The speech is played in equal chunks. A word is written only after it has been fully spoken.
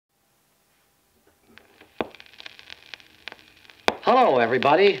Hello,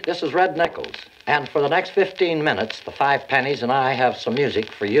 everybody. This is Red Nichols. And for the next 15 minutes, the Five Pennies and I have some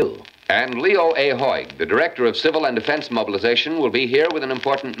music for you. And Leo A. Hoegh, the Director of Civil and Defense Mobilization, will be here with an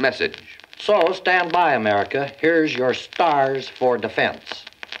important message. So, stand by, America. Here's your Stars for Defense.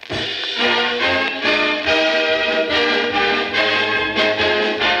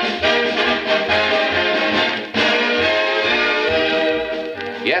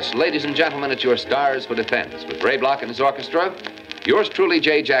 Yes, ladies and gentlemen, it's your Stars for Defense with Ray Bloch and his orchestra. Yours truly,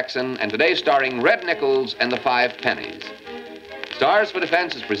 Jay Jackson, and today starring Red Nichols and the Five Pennies. Stars for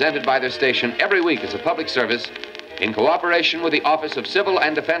Defense is presented by their station every week as a public service in cooperation with the Office of Civil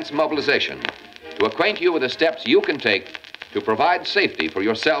and Defense Mobilization to acquaint you with the steps you can take to provide safety for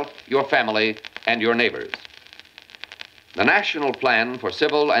yourself, your family, and your neighbors. The National Plan for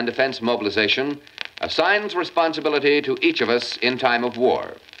Civil and Defense Mobilization assigns responsibility to each of us in time of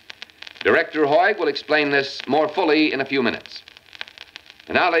war. Director Hoegh will explain this more fully in a few minutes.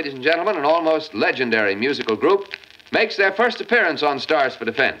 And now, ladies and gentlemen, an almost legendary musical group makes their first appearance on Stars for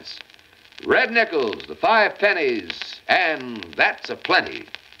Defense. Red Nichols, the Five Pennies, and That's a Plenty.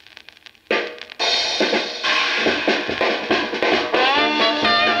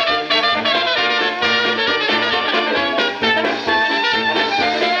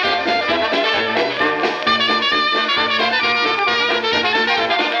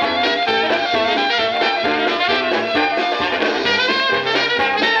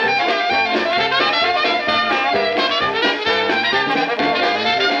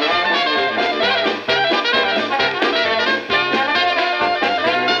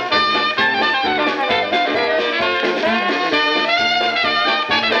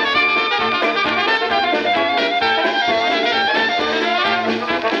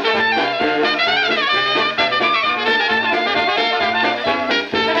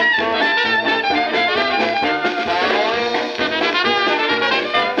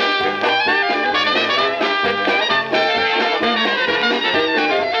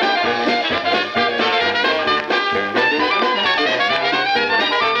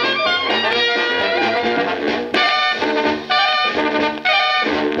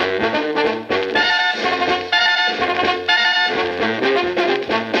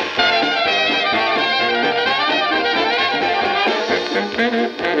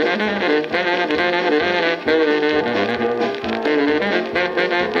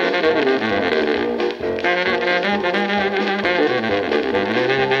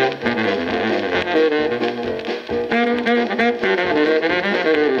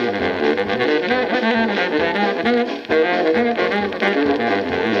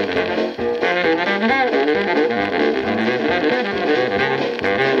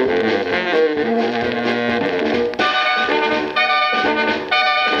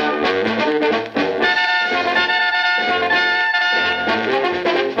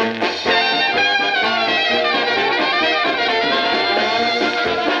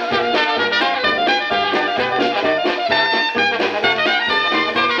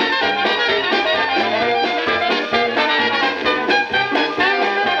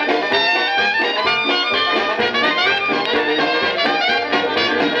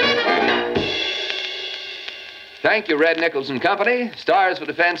 Thank you, Red Nichols and Company. Stars for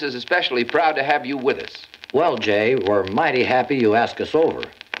Defense is especially proud to have you with us. Well, Jay, we're mighty happy you asked us over.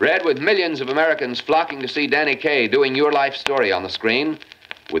 Red, with millions of Americans flocking to see Danny Kaye doing your life story on the screen,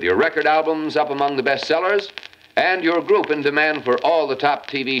 with your record albums up among the bestsellers, and your group in demand for all the top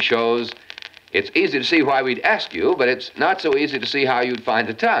TV shows, it's easy to see why we'd ask you, but it's not so easy to see how you'd find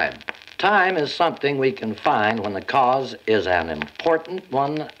the time. Time is something we can find when the cause is an important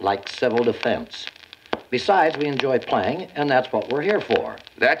one like civil defense. Besides, we enjoy playing, and that's what we're here for.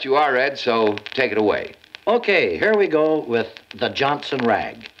 That you are, Ed, so take it away. Okay, here we go with the Johnson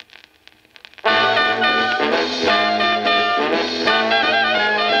Rag.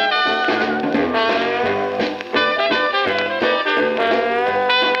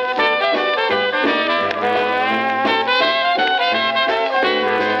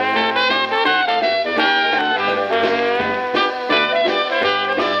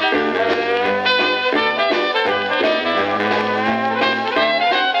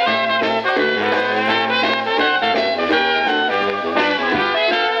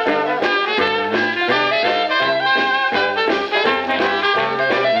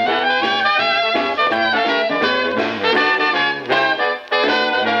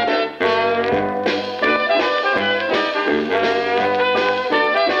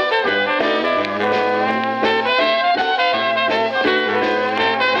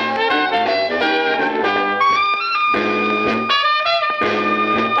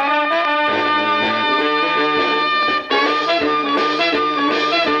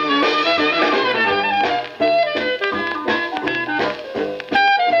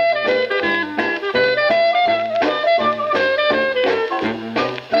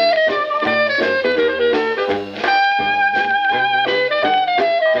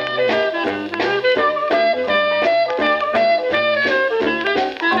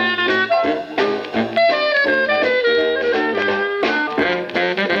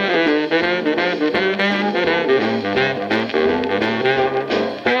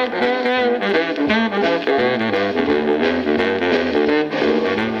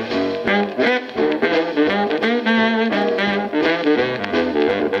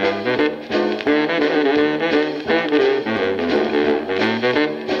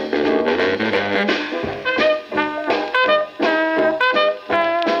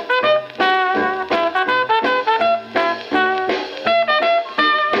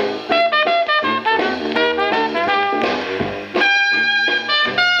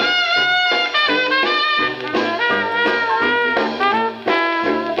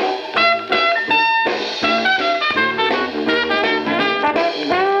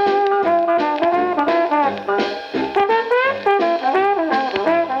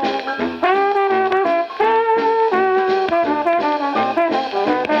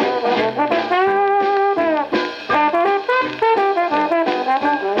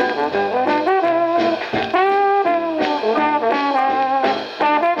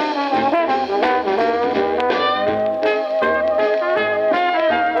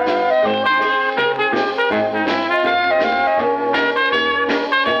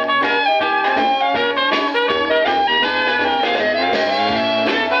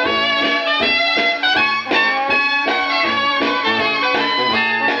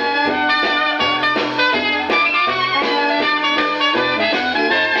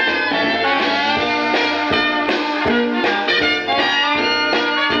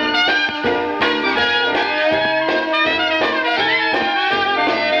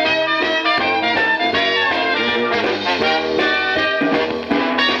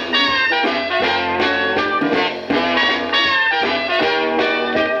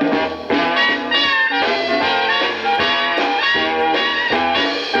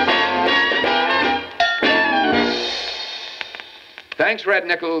 Thanks, Red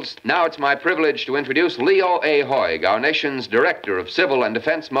Nichols. Now it's my privilege to introduce Leo A. Hoegh, our nation's Director of Civil and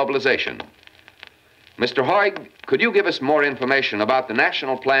Defense Mobilization. Mr. Hoegh, could you give us more information about the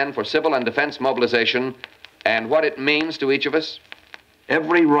National Plan for Civil and Defense Mobilization and what it means to each of us?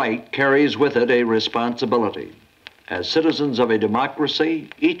 Every right carries with it a responsibility. As citizens of a democracy,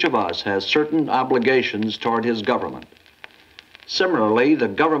 each of us has certain obligations toward his government. Similarly, the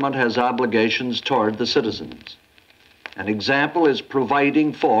government has obligations toward the citizens. An example is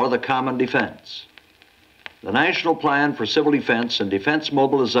providing for the common defense. The National Plan for Civil Defense and Defense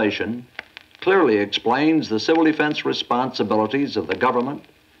Mobilization clearly explains the civil defense responsibilities of the government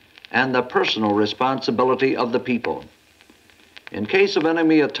and the personal responsibility of the people. In case of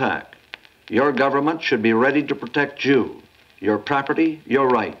enemy attack, your government should be ready to protect you, your property, your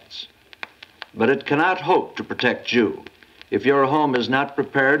rights. But it cannot hope to protect you if your home is not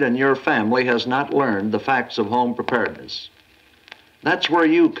prepared and your family has not learned the facts of home preparedness. That's where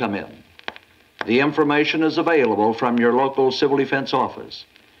you come in. The information is available from your local civil defense office.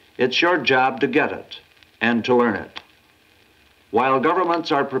 It's your job to get it and to learn it. While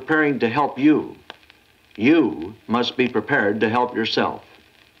governments are preparing to help you, you must be prepared to help yourself.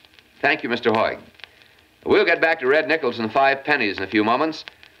 Thank you, Mr. Hoegh. We'll get back to Red Nichols and the Five Pennies in a few moments.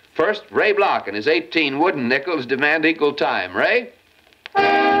 First, Ray Bloch and his 18 wooden nickels demand equal time. Ray?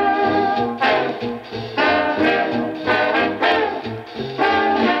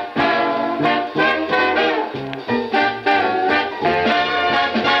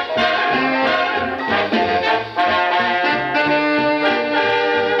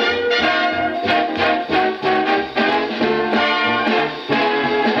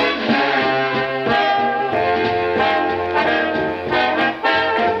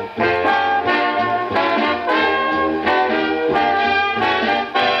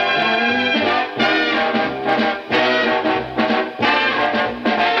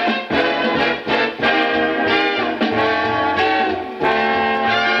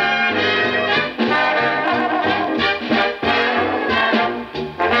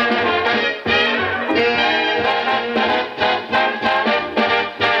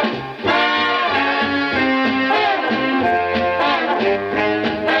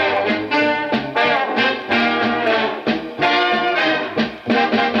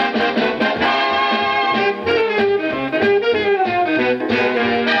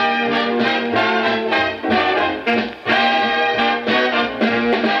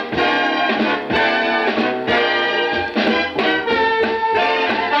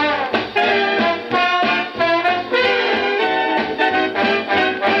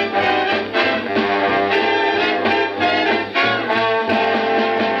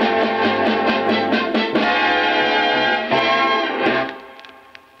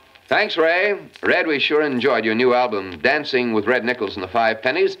 Thanks, Ray. Red, we sure enjoyed your new album, Dancing with Red Nichols and the Five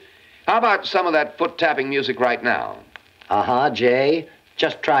Pennies. How about some of that foot-tapping music right now? Jay.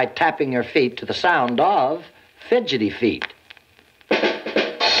 Just try tapping your feet to the sound of Fidgety Feet.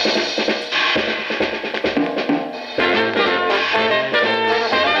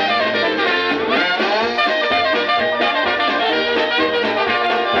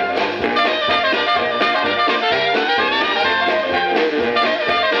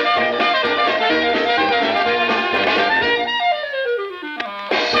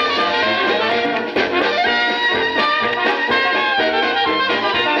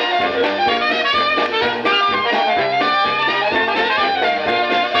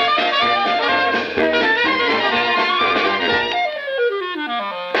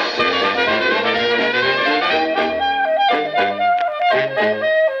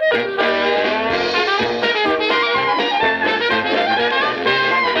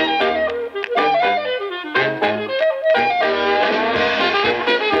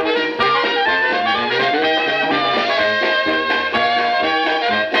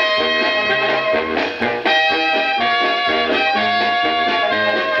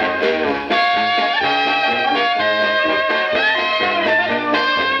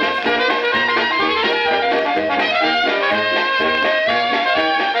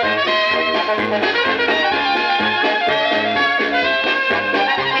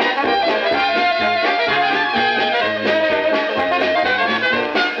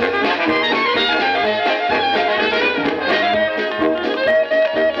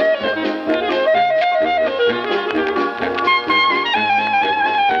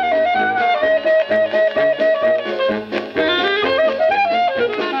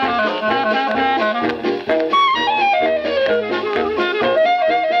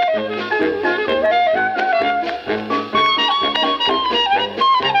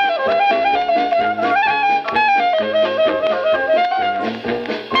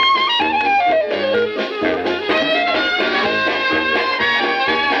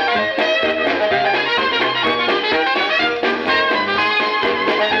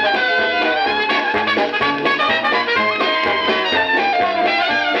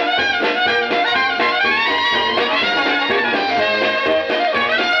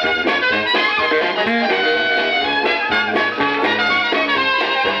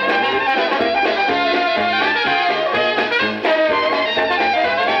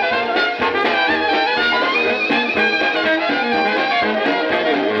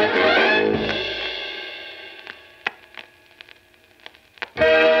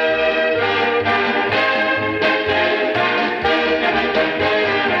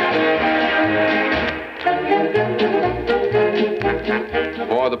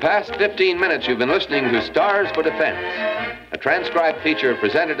 For the past 15 minutes, you've been listening to Stars for Defense, a transcribed feature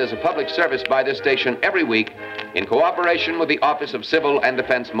presented as a public service by this station every week in cooperation with the Office of Civil and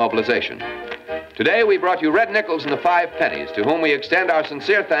Defense Mobilization. Today, we brought you Red Nichols and the Five Pennies, to whom we extend our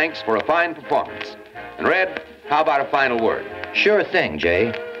sincere thanks for a fine performance. And Red, how about a final word? Sure thing,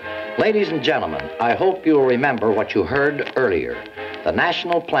 Jay. Ladies and gentlemen, I hope you'll remember what you heard earlier. The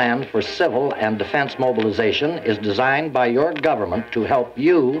National Plan for Civil and Defense Mobilization is designed by your government to help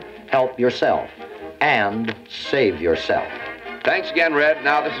you help yourself and save yourself. Thanks again, Red.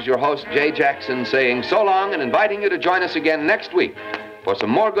 Now, this is your host, Jay Jackson, saying so long and inviting you to join us again next week for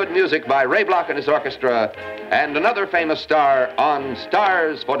some more good music by Ray Bloch and his orchestra and another famous star on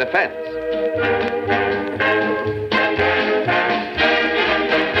Stars for Defense.